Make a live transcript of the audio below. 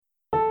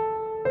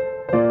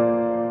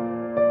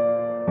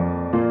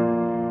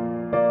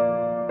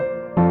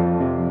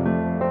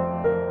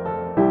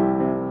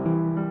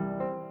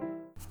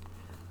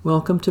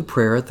Welcome to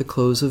prayer at the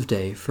close of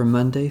day for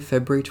Monday,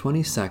 February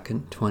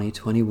 22nd,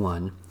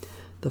 2021,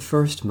 the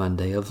first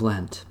Monday of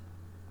Lent.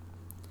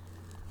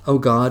 O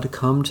God,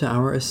 come to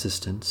our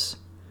assistance.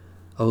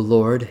 O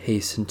Lord,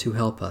 hasten to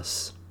help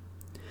us.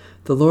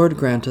 The Lord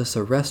grant us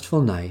a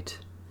restful night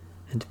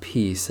and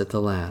peace at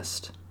the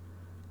last.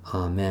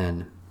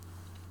 Amen.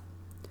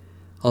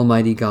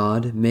 Almighty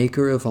God,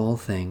 maker of all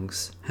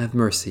things, have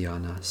mercy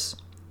on us.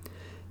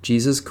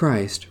 Jesus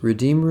Christ,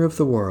 Redeemer of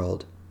the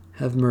world,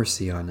 have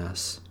mercy on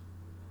us.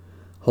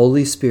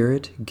 Holy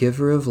Spirit,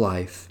 giver of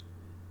life,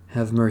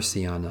 have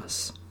mercy on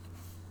us.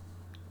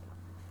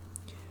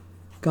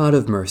 God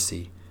of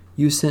mercy,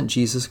 you sent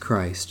Jesus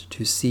Christ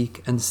to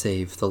seek and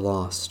save the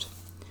lost.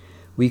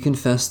 We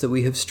confess that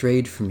we have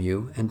strayed from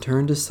you and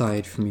turned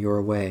aside from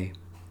your way.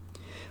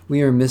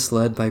 We are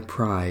misled by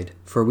pride,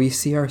 for we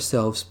see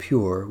ourselves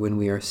pure when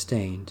we are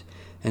stained,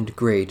 and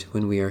great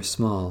when we are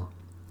small.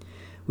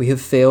 We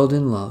have failed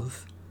in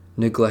love,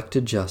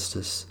 neglected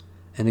justice,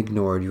 and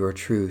ignored your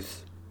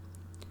truth.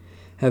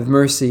 Have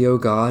mercy, O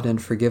God,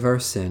 and forgive our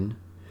sin.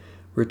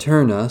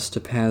 Return us to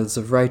paths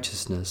of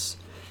righteousness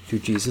through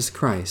Jesus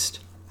Christ,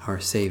 our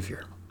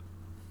Savior.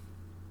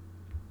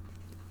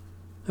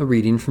 A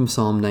reading from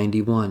Psalm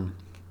 91.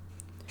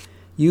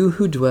 You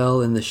who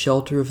dwell in the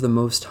shelter of the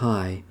Most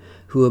High,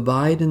 who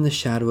abide in the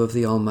shadow of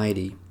the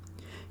Almighty,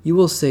 you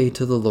will say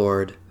to the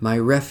Lord, my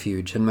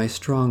refuge and my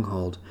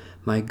stronghold,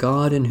 my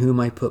God in whom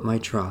I put my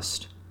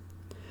trust.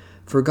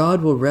 For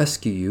God will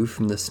rescue you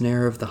from the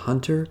snare of the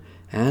hunter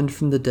and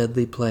from the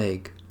deadly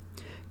plague.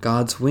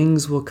 God's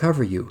wings will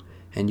cover you,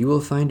 and you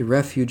will find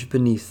refuge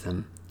beneath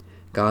them.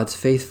 God's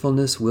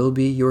faithfulness will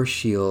be your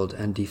shield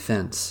and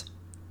defense.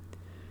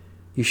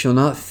 You shall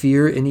not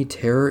fear any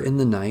terror in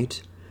the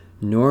night,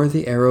 nor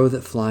the arrow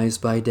that flies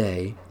by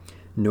day,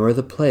 nor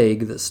the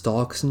plague that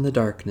stalks in the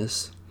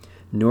darkness,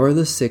 nor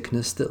the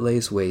sickness that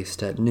lays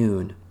waste at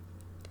noon.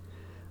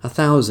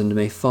 1,000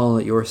 may fall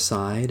at your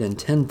side, and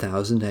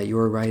 10,000 at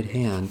your right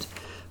hand,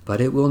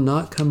 but it will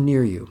not come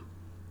near you.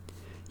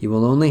 You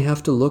will only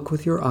have to look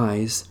with your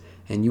eyes,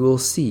 and you will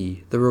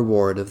see the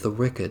reward of the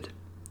wicked.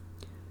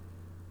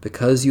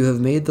 Because you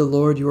have made the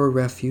Lord your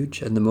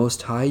refuge, and the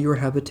Most High your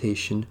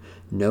habitation,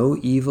 no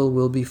evil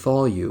will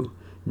befall you,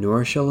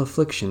 nor shall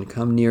affliction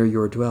come near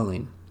your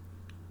dwelling.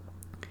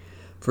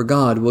 For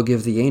God will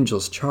give the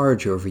angels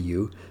charge over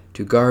you,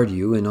 to guard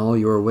you in all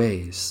your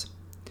ways.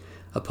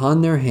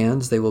 Upon their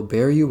hands they will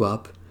bear you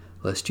up,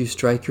 lest you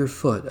strike your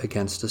foot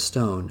against a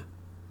stone.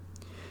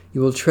 You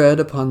will tread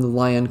upon the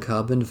lion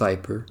cub and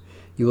viper,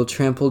 you will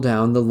trample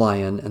down the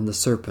lion and the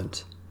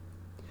serpent.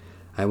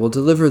 I will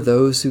deliver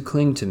those who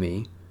cling to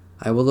me,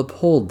 I will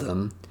uphold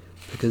them,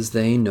 because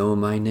they know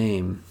my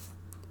name.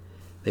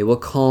 They will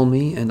call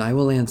me, and I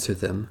will answer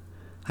them.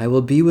 I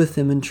will be with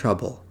them in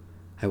trouble.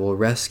 I will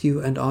rescue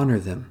and honor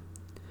them.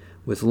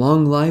 With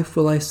long life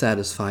will I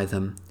satisfy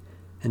them,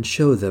 and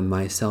show them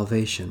my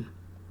salvation.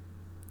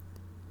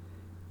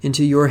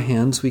 Into your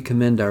hands we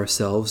commend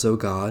ourselves, O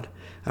God,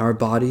 our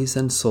bodies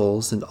and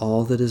souls and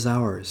all that is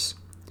ours.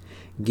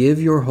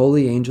 Give your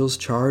holy angels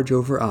charge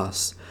over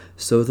us,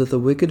 so that the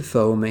wicked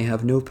foe may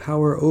have no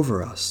power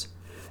over us,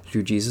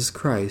 through Jesus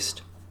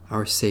Christ,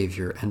 our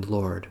Savior and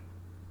Lord.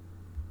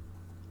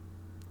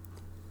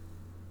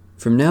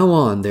 From now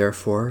on,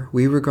 therefore,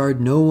 we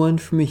regard no one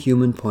from a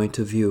human point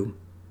of view.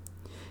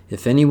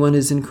 If anyone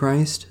is in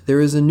Christ,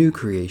 there is a new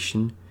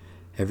creation.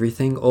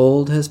 Everything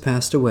old has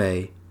passed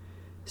away.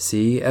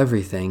 See,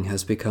 everything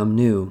has become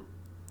new.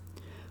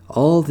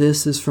 All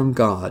this is from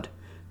God,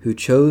 who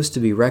chose to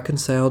be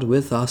reconciled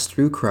with us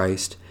through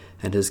Christ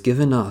and has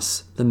given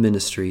us the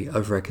ministry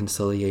of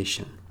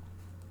reconciliation.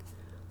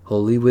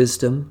 Holy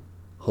Wisdom,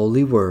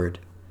 Holy Word,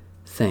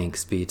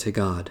 thanks be to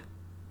God.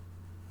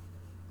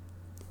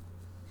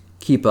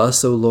 Keep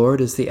us, O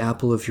Lord, as the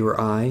apple of your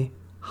eye.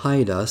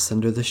 Hide us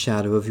under the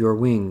shadow of your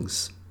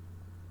wings.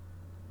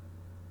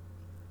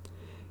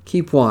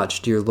 Keep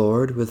watch, dear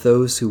Lord, with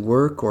those who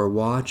work or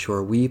watch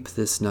or weep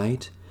this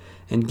night,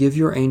 and give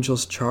your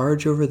angels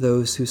charge over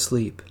those who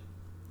sleep.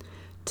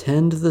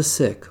 Tend the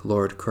sick,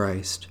 Lord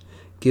Christ.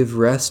 Give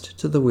rest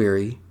to the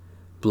weary.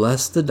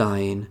 Bless the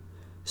dying.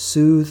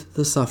 Soothe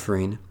the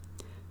suffering.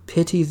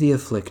 Pity the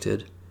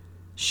afflicted.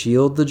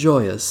 Shield the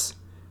joyous,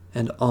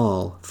 and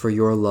all for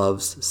your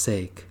love's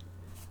sake.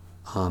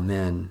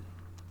 Amen.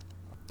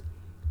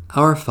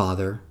 Our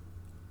Father,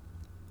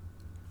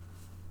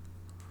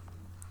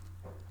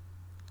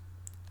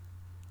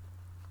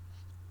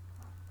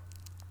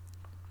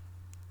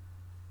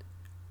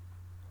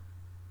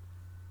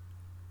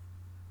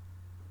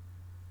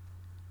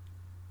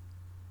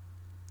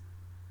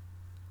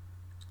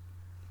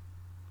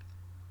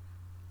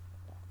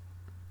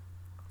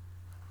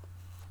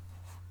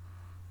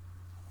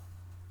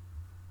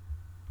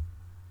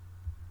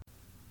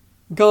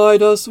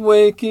 Guide us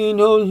waking,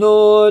 O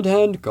Lord,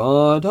 and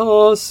guard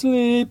us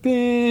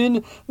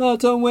sleeping,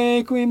 that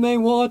awake we may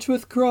watch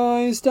with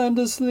Christ, and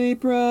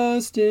asleep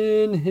rest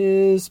in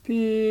his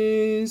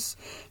peace.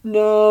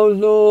 Now,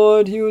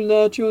 Lord, you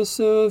let your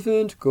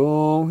servant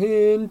go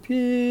in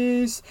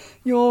peace.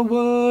 Your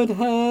word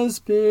has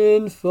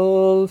been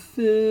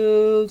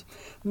fulfilled.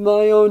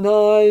 My own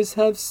eyes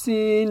have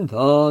seen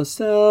the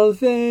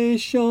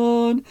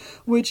salvation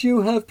which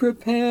you have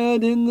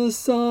prepared in the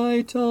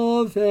sight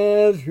of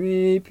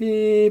every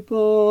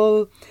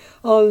people,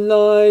 a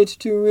light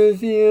to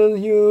reveal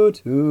you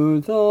to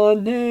the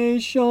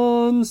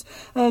nations,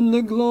 and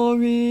the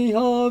glory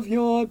of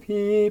your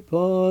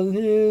people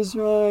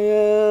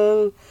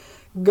Israel.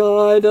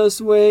 Guide us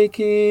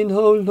waking,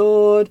 O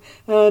Lord,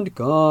 and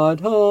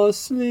guard us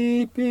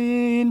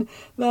sleeping,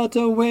 that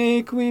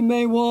awake we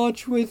may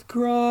watch with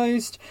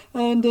Christ,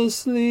 and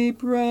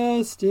asleep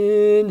rest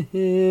in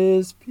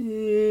his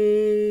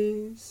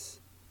peace.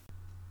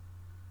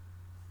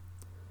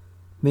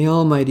 May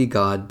Almighty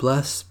God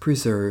bless,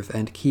 preserve,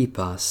 and keep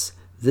us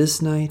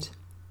this night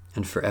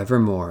and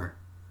forevermore.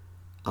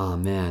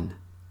 Amen.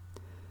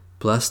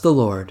 Bless the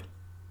Lord.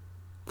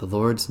 The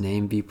Lord's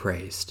name be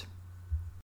praised.